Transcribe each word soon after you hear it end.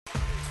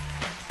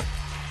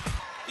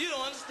You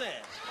don't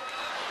understand.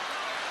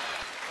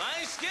 I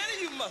ain't scared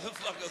of you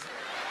motherfuckers.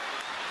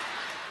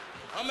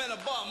 I'm at a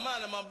bar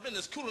minding my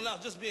business, cooling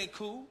out, just being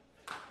cool,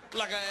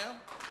 like I am.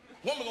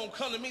 Woman gonna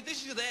come to me,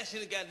 she just asked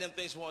any goddamn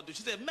thing she wanna do.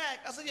 She said, Mac.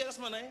 I said, yeah, that's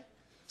my name.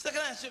 She said,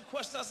 can I ask you a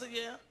question? I said,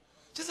 yeah.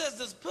 She says,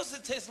 does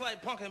pussy taste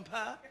like pumpkin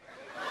pie?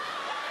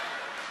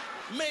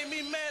 Made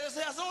me mad as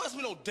hell. I said, don't ask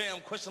me no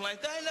damn question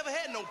like that. I ain't never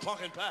had no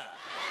pumpkin pie.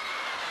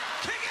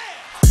 Kick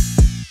ass!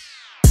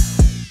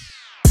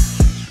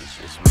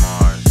 It's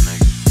Mars.